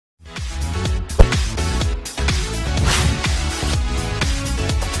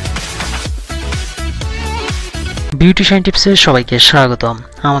Beautician টিপসে সবাইকে স্বাগতম।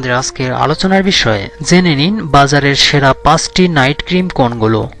 আমাদের আজকের আলোচনার বিষয়ে জেনে নিন বাজারের সেরা 5টি নাইট ক্রিম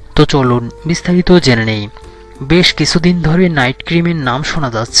কোনগুলো। তো চলুন বিস্তারিত জেনে নেই। বেশ কিছুদিন ধরে নাইট ক্রিমের নাম শোনা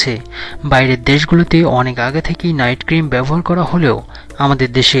যাচ্ছে। বাইরের দেশগুলোতে অনেক আগে থেকেই নাইট ক্রিম ব্যবহার করা হলেও আমাদের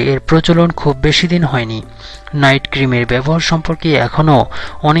দেশে এর প্রচলন খুব বেশি দিন হয়নি। নাইট ক্রিমের ব্যবহার সম্পর্কে এখনও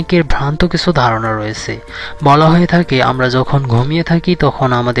অনেকের ভ্রান্ত কিছু ধারণা রয়েছে। বলা হয়ে থাকে আমরা যখন ঘুমিয়ে থাকি তখন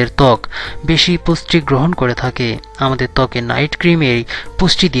আমাদের ত্বক বেশি পুষ্টি গ্রহণ করে থাকে। আমাদের ত্বকে নাইট ক্রিম এই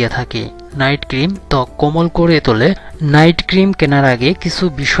পুষ্টি দিয়ে থাকে। নাইট ক্রিম ত্বক কোমল করে তোলে। নাইট ক্রিম কেনার আগে কিছু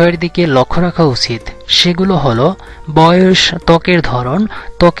বিষয়ের দিকে লক্ষ্য রাখা উচিত। সেগুলো হলো বয়স, ত্বকের ধরন,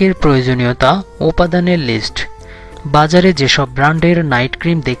 ত্বকের প্রয়োজনীয়তা, উপাদানের লিস্ট। বাজারে যেসব ব্র্যান্ডের নাইট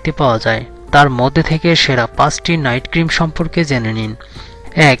ক্রিম দেখতে পাওয়া যায় তার মধ্যে থেকে সেরা 5টি নাইট ক্রিম সম্পর্কে জেনে নিন।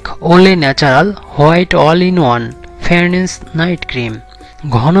 1. ওলে natural white all in one fairness night cream.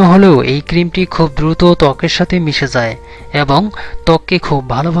 ঘন হলেও এই ক্রিমটি খুব দ্রুত ত্বকের সাথে মিশে যায় এবং ত্বককে খুব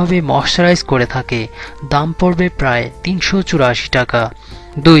ভালোভাবে ময়শ্চারাইজ করে থাকে। দাম পড়বে প্রায় 384 টাকা।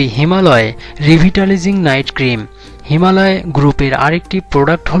 2. Himalaya রিভিটালাইজিং night cream. হিমালয় গ্রুপের আরেকটি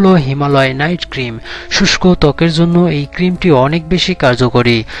প্রোডাক্ট হলো হিমালয় নাইট ক্রিম। শুষ্ক ত্বকের জন্য এই ক্রিমটি অনেক বেশি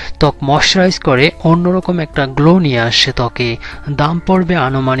কার্যকরী। ত্বক ময়শ্চারাইজ করে অন্যরকম একটা গ্লো নিয়ে আসে ত্বকে। দাম পড়বে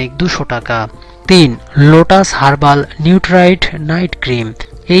আনুমানিক 200 টাকা। 3. Lotus herbal নিউট্রাইট night cream.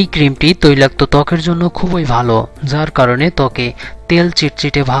 এই ক্রিমটি তৈলাক্ত ত্বকের জন্য খুবই ভালো, যার কারণে ত্বকে তেল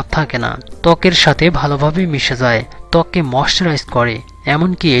চিটচিটে ভাব থাকে না, ত্বকের সাথে ভালোভাবে মিশে যায়, ত্বককে ময়শ্চারাইজ করে।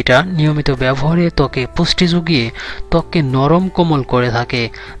 এমনকি এটা নিয়মিত ব্যবহারে ত্বকে পুষ্টি জুগিয়ে ত্বককে নরম কোমল করে থাকে।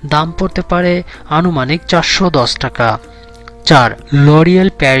 দাম পড়তে পারে আনুমানিক 410 টাকা। 4. L'Oréal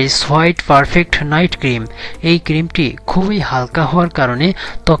Paris white perfect night cream. এই ক্রিমটি খুবই হালকা হওয়ার কারণে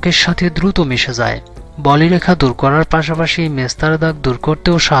ত্বকের সাথে দ্রুত মিশে যায়। বলিরেখা দূর করার পাশাপাশি মেস্তার দাগ দূর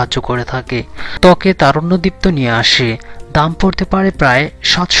করতেও সাহায্য করে থাকে। ত্বকে তারুণ্যদীপ্ত নিয়ে আসে। দাম পড়তে পারে প্রায়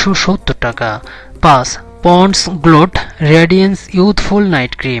 770 টাকা। 5. Ponds গ্লোট radiance youthful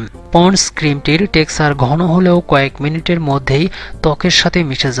night cream. Ponds ক্রিমটির texture ঘন হলেও কয়েক মিনিটের মধ্যেই ত্বকের সাথে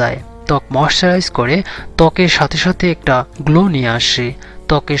মিশে যায়। ত্বক ময়শ্চারাইজ করে ত্বকের সাথে সাথে একটা গ্লো নিয়ে আসে।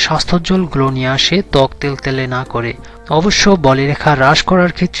 ত্বকে স্বাস্থ্যোজ্জ্বল গ্লো নিয়ে আসে, ত্বক তেলতেলে না করে। অবশ্য বলিরেখা হ্রাস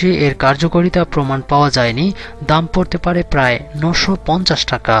করার ক্ষেত্রে এর কার্যকারিতা প্রমাণ পাওয়া যায়নি। দাম পড়তে পারে প্রায় 950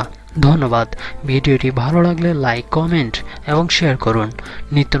 টাকা। ধন্যবাদ। ভিডিওটি ভালো লাগলে লাইক, কমেন্ট এবং শেয়ার করুন।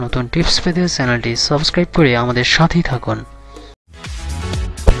 নিত্য নতুন টিপস পেতে চ্যানেলটি সাবস্ক্রাইব করে আমাদের সাথেই থাকুন।